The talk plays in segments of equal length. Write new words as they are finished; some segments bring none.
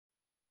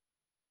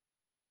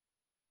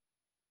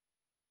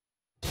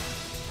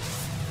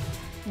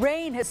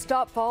Rain has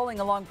stopped falling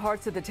along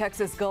parts of the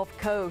Texas Gulf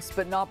Coast,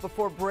 but not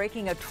before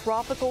breaking a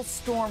tropical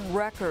storm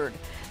record.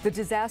 The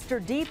disaster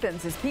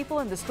deepens as people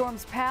in the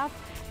storm's path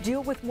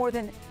deal with more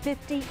than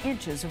 50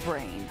 inches of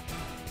rain.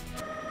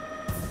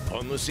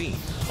 On the scene,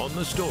 on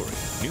the story,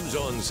 News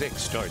on 6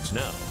 starts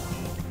now.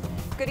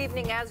 Good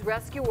evening. As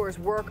rescuers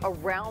work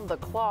around the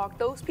clock,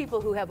 those people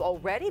who have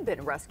already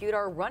been rescued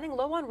are running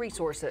low on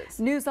resources.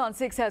 News on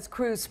 6 has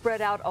crews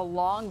spread out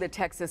along the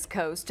Texas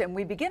coast, and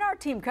we begin our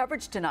team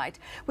coverage tonight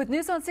with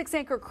News on 6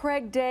 anchor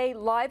Craig Day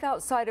live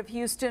outside of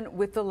Houston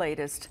with the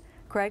latest.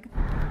 Craig?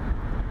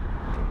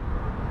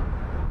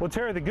 Well,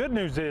 Terry, the good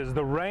news is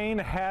the rain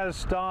has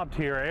stopped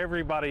here.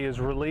 Everybody is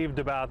relieved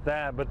about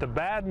that. But the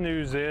bad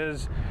news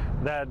is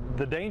that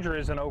the danger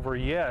isn't over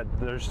yet.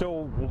 There's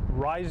still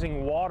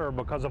rising water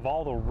because of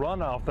all the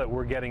runoff that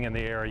we're getting in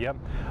the area.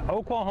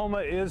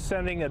 Oklahoma is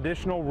sending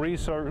additional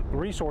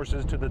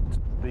resources to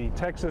the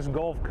Texas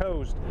Gulf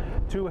Coast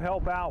to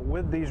help out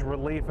with these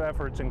relief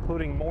efforts,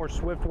 including more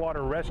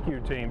swiftwater rescue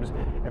teams.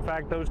 In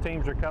fact, those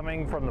teams are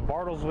coming from the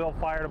Bartlesville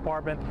Fire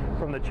Department,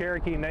 from the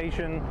Cherokee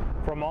Nation,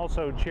 from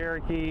also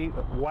Cherokee,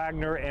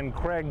 Wagner, and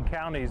Craig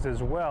counties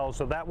as well.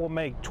 So that will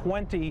make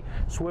 20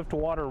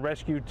 swiftwater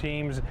rescue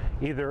teams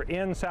either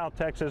in South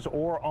Texas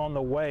or on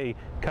the way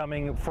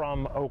coming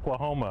from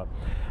Oklahoma.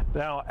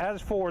 Now,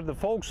 as for the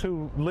folks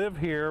who live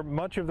here,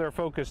 much of their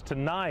focus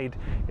tonight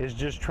is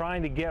just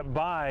trying to get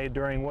by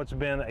during what's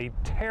been a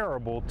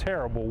terrible,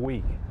 terrible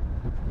week.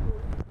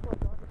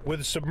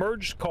 With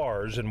submerged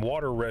cars and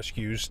water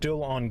rescues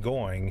still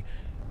ongoing,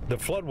 the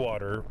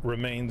floodwater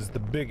remains the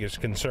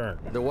biggest concern.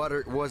 The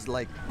water was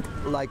like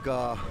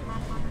 5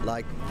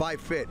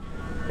 feet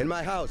in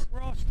my house.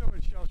 We're all still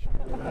in shelter.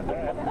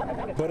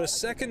 But a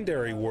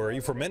secondary worry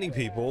for many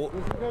people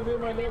This is going to be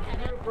my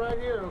next group right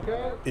here,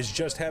 okay? is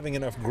just having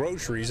enough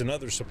groceries and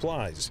other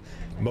supplies.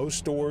 Most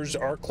stores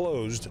are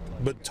closed,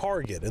 but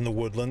Target in the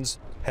Woodlands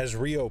has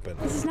reopened.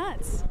 This is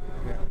nuts.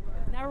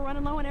 Now we're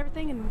running low on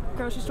everything and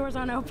grocery stores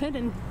aren't open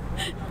and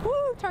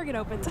woo, Target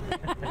opens.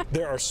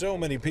 There are so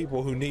many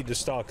people who need to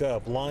stock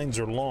up, lines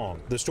are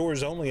long. The store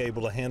is only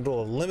able to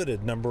handle a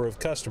limited number of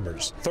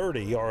customers.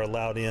 30 are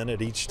allowed in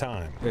at each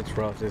time. It's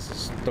rough. This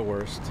is the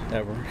worst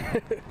ever.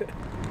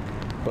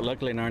 But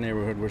luckily in our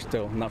neighborhood, we're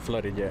still not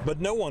flooded yet. But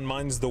no one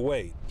minds the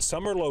wait.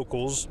 Some are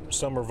locals,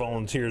 some are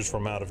volunteers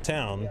from out of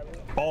town.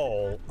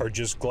 All are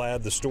just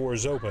glad the store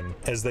is open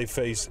as they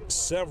face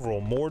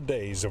several more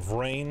days of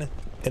rain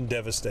and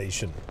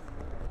devastation.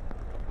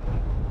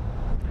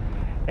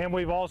 And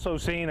we've also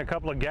seen a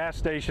couple of gas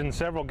stations,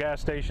 several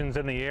gas stations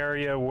in the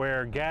area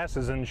where gas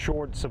is in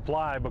short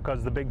supply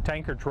because the big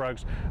tanker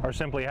trucks are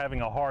simply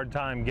having a hard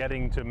time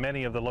getting to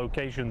many of the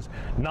locations,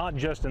 not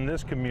just in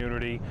this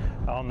community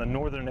on the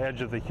northern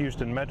edge of the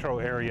Houston metro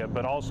area,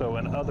 but also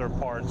in other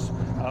parts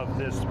of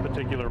this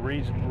particular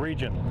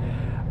region.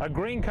 A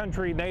Green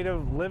Country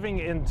native living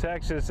in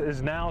Texas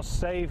is now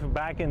safe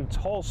back in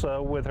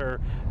Tulsa with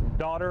her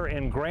daughter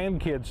and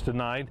grandkids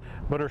tonight,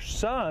 but her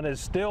son is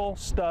still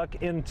stuck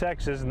in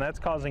Texas, and that's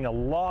causing a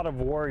lot of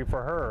worry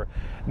for her.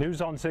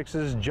 News on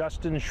 6's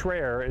Justin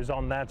Schreier is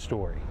on that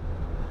story.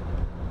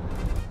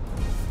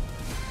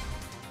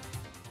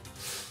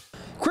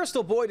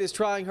 Crystal Boyd is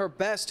trying her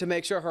best to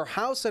make sure her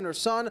house and her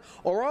son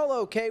are all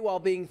okay while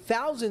being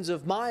thousands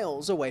of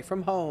miles away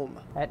from home.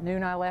 At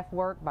noon I left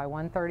work. By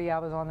 1:30 I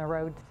was on the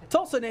road.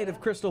 Tulsa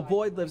native Crystal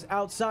Boyd lives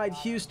outside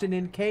Houston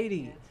in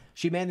Katy.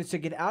 She managed to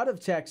get out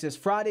of Texas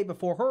Friday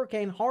before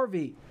Hurricane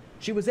Harvey.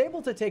 She was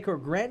able to take her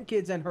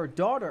grandkids and her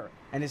daughter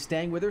and is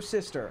staying with her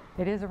sister.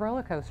 It is a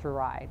roller coaster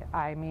ride.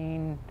 I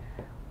mean,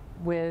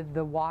 with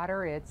the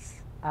water,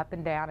 it's up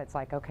and down. It's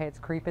like, okay, it's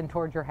creeping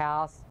towards your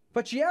house.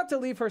 But she had to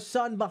leave her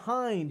son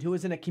behind, who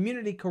is in a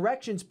community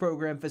corrections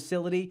program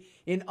facility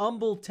in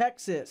Humble,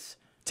 Texas.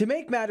 To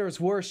make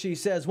matters worse, she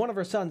says one of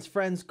her son's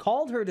friends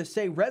called her to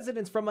say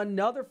residents from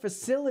another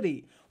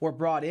facility were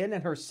brought in,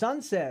 and her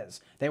son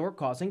says they were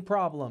causing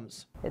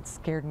problems. It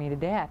scared me to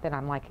death, and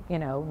I'm like, you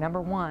know,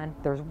 number one,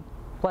 there's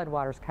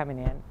floodwaters coming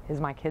in. Is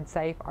my kid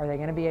safe? Are they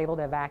going to be able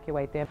to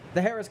evacuate them?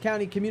 The Harris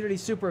County Community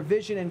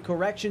Supervision and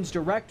Corrections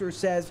Director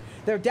says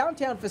their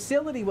downtown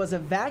facility was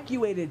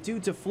evacuated due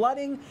to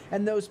flooding,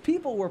 and those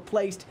people were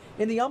placed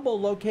in the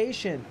Humble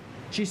location.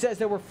 She says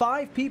there were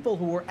 5 people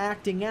who were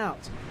acting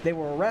out. They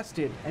were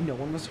arrested and no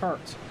one was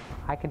hurt.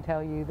 I can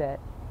tell you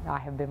that I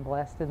have been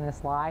blessed in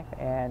this life,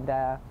 and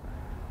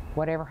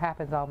whatever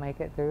happens, I'll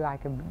make it through. I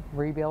can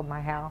rebuild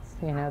my house.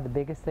 You know, the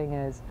biggest thing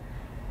is,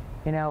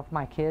 you know, if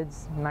my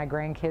kids, my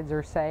grandkids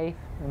are safe,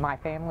 my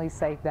family's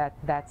safe,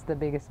 that's the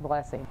biggest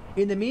blessing.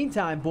 In the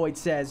meantime, Boyd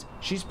says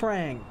she's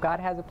praying. God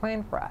has a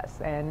plan for us,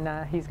 and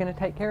He's going to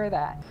take care of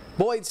that.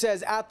 Boyd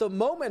says at the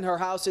moment her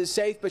house is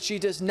safe, but she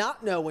does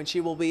not know when she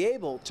will be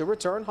able to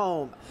return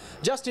home.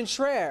 Justin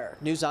Schreier,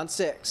 News on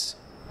 6.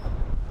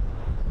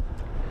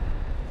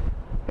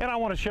 And I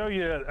want to show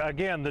you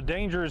again, the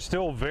danger is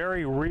still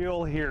very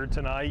real here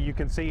tonight. You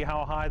can see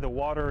how high the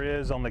water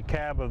is on the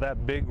cab of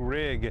that big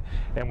rig,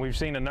 and we've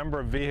seen a number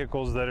of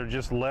vehicles that are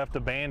just left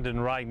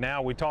abandoned right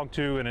now. We talked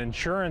to an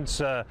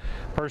insurance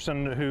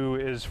person who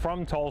is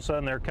from Tulsa,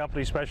 and their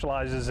company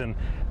specializes in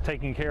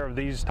taking care of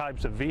these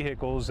types of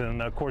vehicles,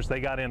 and of course they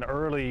got in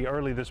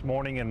early this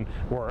morning, and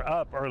were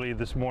up early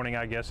this morning,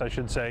 I guess I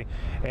should say,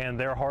 and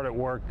they're hard at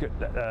work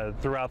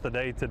throughout the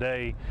day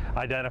today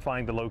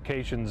identifying the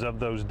locations of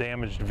those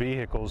damaged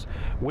vehicles.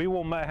 We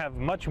will have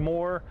much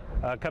more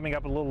coming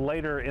up a little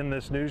later in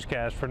this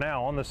newscast. For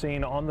now, on the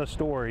scene, on the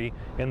story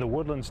in the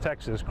Woodlands,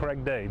 Texas,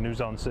 Craig Day,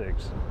 News on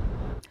 6.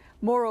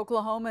 More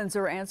Oklahomans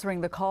are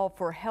answering the call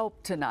for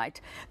help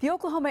tonight. The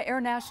Oklahoma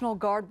Air National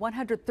Guard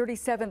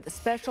 137th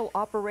Special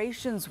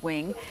Operations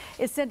Wing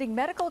is sending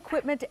medical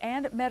equipment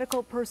and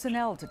medical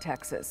personnel to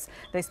Texas.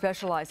 They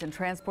specialize in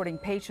transporting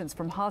patients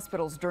from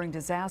hospitals during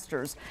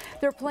disasters.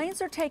 Their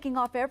planes are taking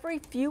off every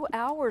few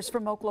hours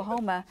from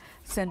Oklahoma,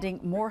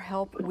 sending more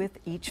help with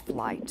each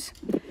flight.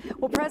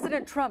 Well,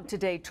 President Trump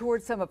today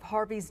toured some of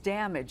Harvey's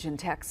damage in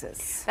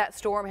Texas. That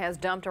storm has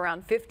dumped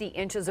around 50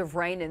 inches of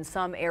rain in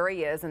some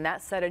areas, and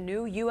that set a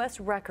new U.S.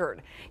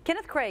 record.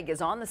 Kenneth Craig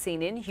is on the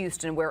scene in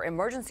Houston, where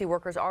emergency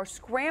workers are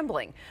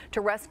scrambling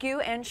to rescue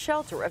and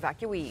shelter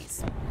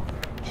evacuees.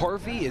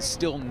 Harvey is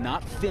still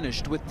not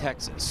finished with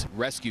Texas.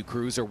 Rescue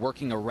crews are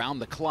working around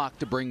the clock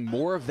to bring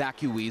more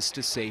evacuees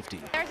to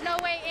safety. There's no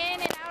way in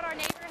and out our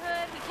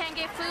neighborhood. We can't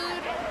get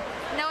food,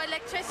 no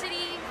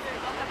electricity,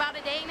 about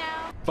a day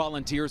now.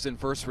 Volunteers and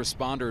first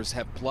responders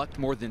have plucked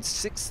more than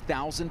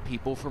 6,000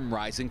 people from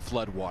rising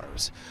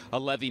floodwaters. A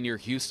levee near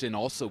Houston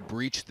also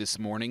breached this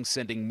morning,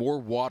 sending more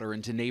water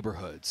into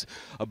neighborhoods.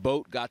 A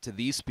boat got to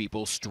these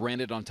people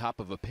stranded on top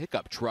of a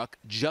pickup truck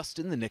just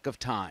in the nick of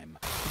time.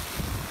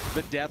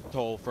 The death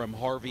toll from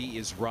Harvey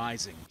is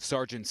rising.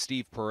 Sergeant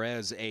Steve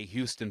Perez, a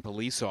Houston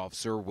police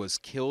officer, was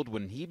killed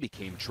when he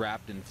became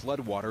trapped in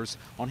floodwaters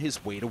on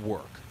his way to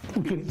work.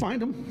 We couldn't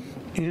find him,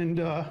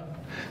 and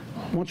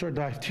once our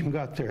dive team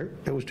got there,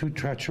 it was too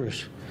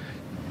treacherous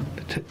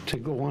to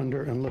go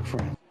under and look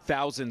for him.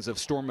 Thousands of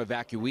storm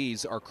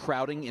evacuees are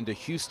crowding into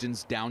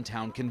Houston's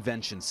downtown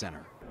convention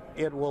center.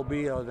 It will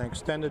be an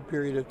extended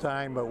period of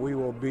time, but we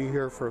will be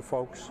here for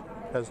folks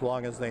as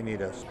long as they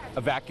need us.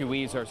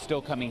 Evacuees are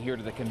still coming here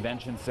to the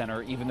convention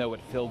center, even though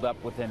it filled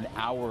up within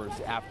hours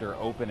after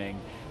opening.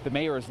 The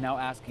mayor is now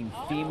asking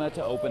FEMA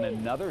to open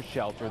another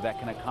shelter that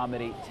can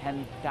accommodate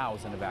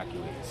 10,000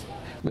 evacuees.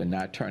 We're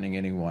not turning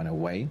anyone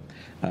away,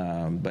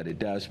 but it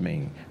does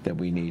mean that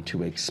we need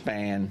to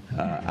expand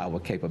our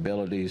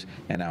capabilities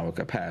and our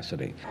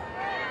capacity.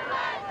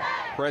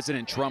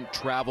 President Trump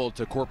traveled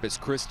to Corpus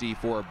Christi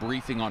for a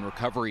briefing on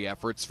recovery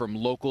efforts from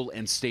local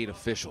and state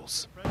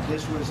officials.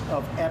 This was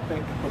of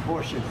epic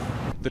proportion.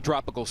 The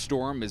tropical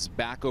storm is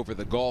back over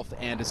the Gulf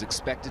and is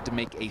expected to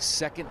make a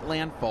second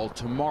landfall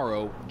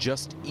tomorrow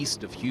just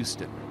east of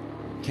Houston.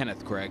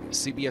 Kenneth Craig,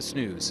 CBS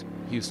News,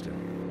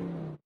 Houston.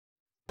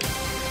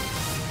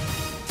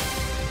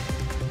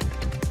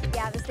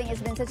 This thing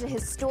has been such a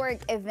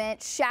historic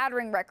event,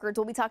 shattering records.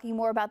 We'll be talking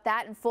more about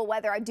that in full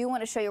weather. I do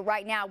want to show you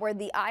right now where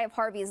the Eye of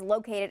Harvey is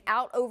located,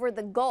 out over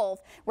the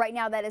Gulf. Right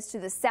now, that is to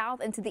the south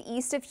and to the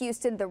east of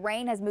Houston. The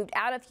rain has moved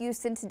out of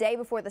Houston today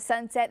before the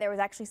sunset. There was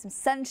actually some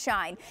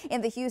sunshine in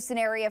the Houston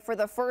area for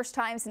the first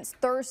time since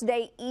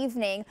Thursday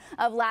evening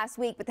of last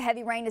week. But the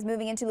heavy rain is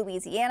moving into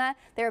Louisiana.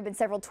 There have been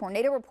several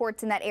tornado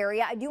reports in that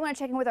area. I do want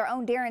to check in with our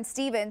own Darren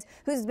Stevens,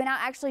 who's been out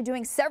actually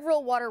doing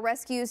several water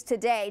rescues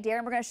today.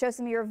 Darren, we're going to show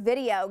some of your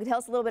video. Tell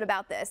us a little bit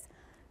about this.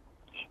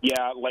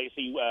 Yeah,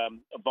 Lacey,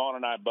 Vaughn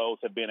and I both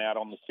have been out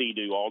on the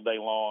Sea-Doo all day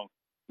long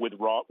with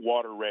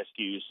water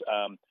rescues.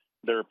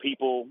 There are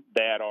people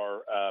that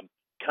are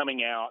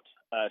coming out,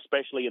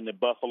 especially in the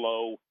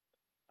Buffalo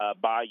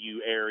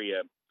Bayou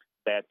area,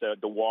 that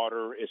the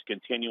water is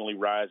continually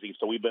rising.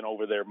 So we've been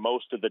over there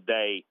most of the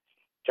day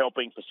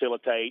helping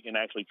facilitate and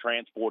actually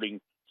transporting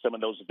some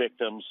of those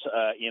victims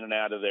in and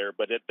out of there.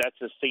 But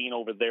that's a scene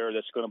over there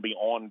that's going to be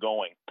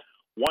ongoing.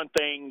 One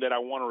thing that I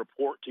want to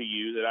report to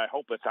you that I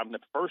hope that I'm the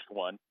first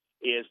one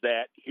is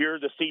that here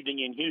this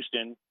evening in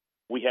Houston,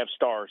 we have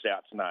stars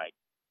out tonight.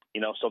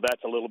 So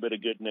that's a little bit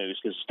of good news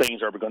because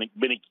things are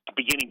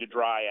beginning to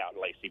dry out.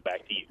 Lacey,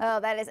 back to you. Oh,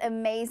 that is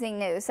amazing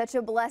news. Such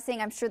a blessing.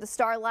 I'm sure the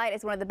starlight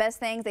is one of the best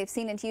things they've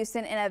seen in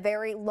Houston in a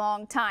very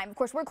long time. Of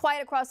course, we're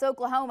quiet across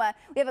Oklahoma.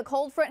 We have a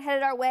cold front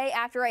headed our way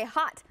after a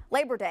hot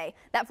Labor Day.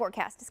 That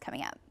forecast is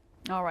coming up.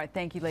 All right,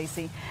 thank you,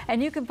 Lacey.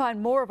 And you can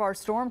find more of our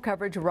storm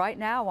coverage right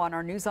now on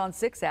our News on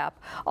 6 app.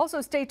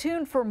 Also, stay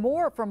tuned for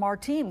more from our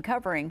team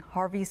covering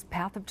Harvey's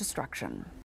path of destruction.